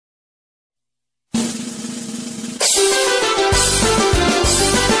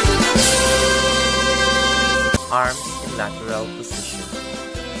lateral position.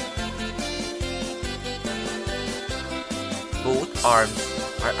 Both arms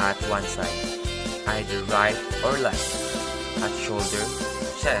are at one side, either right or left, at shoulder,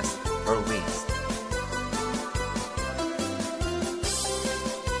 chest, or waist.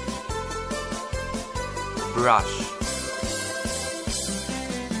 Brush.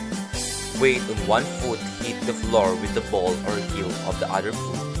 Weight on one foot hit the floor with the ball or heel of the other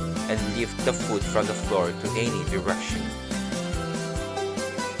foot and lift the foot from the floor to any direction.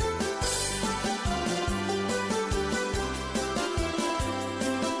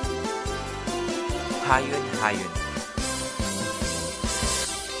 Hayon.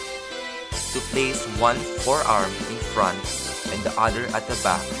 To place one forearm in front and the other at the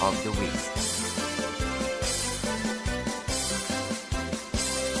back of the waist.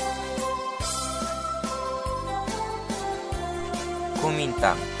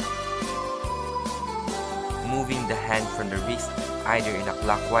 Kumintang. Moving the hand from the wrist either in a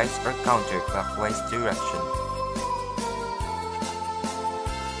clockwise or counterclockwise direction.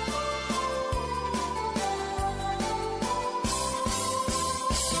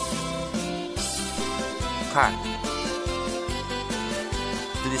 Cut.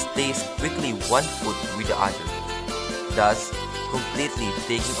 To displace quickly one foot with the other, thus completely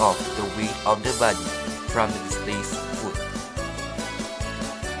taking off the weight of the body from the displaced foot.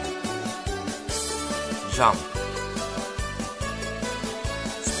 Jump.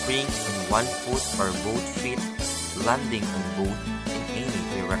 Spring on one foot or both feet, landing on both in any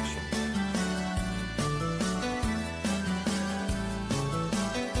direction.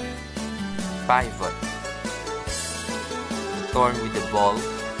 Pivot. Turn with the ball,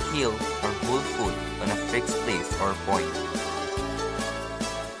 heel, or whole foot on a fixed place or point.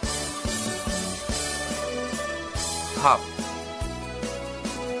 Hop.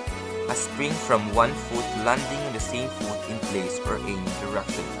 A spring from one foot landing on the same foot in place or any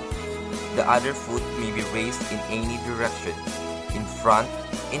direction. The other foot may be raised in any direction, in front,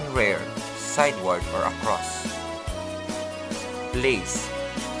 in rear, sideward, or across. Place.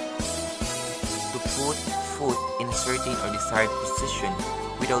 To put foot in a certain or desired position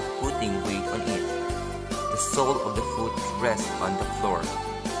without putting weight on it. The sole of the foot rests on the floor.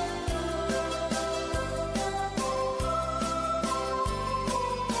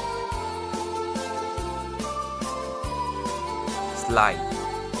 Slide.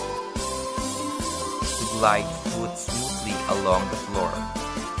 To glide foot smoothly along the floor.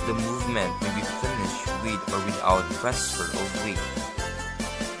 The movement may be finished with or without transfer of weight.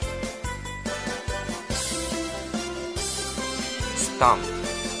 Stomp.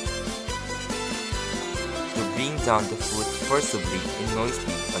 To bring down the foot forcibly and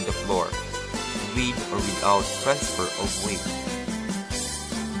noisily on the floor, with or without transfer of weight.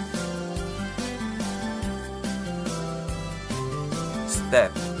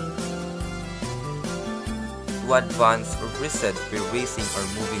 Step. To advance or reset by raising or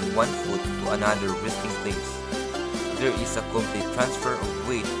moving one foot to another resting place. There is a complete transfer of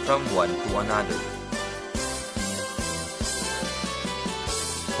weight from one to another.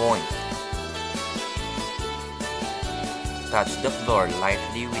 Point. Touch the floor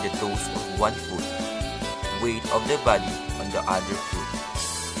lightly with the toes of one foot, weight of the body on the other foot.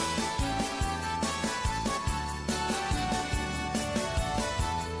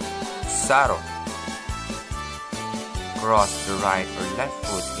 Saro. Cross the right or left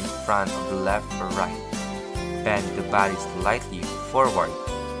foot in front of the left or right. Bend the body slightly forward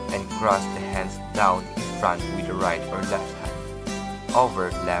and cross the hands down in front with the right or left hand,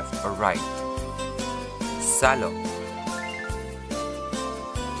 over left or right. Salo.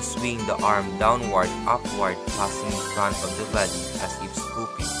 To swing the arm downward, upward, passing in front of the body as if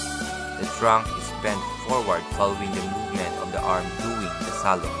scooping. The trunk is bent forward following the movement of the arm doing the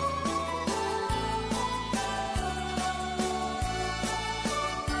salo.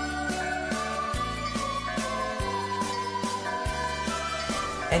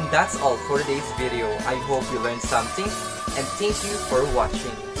 And that's all for today's video. I hope you learned something and thank you for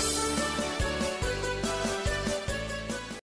watching.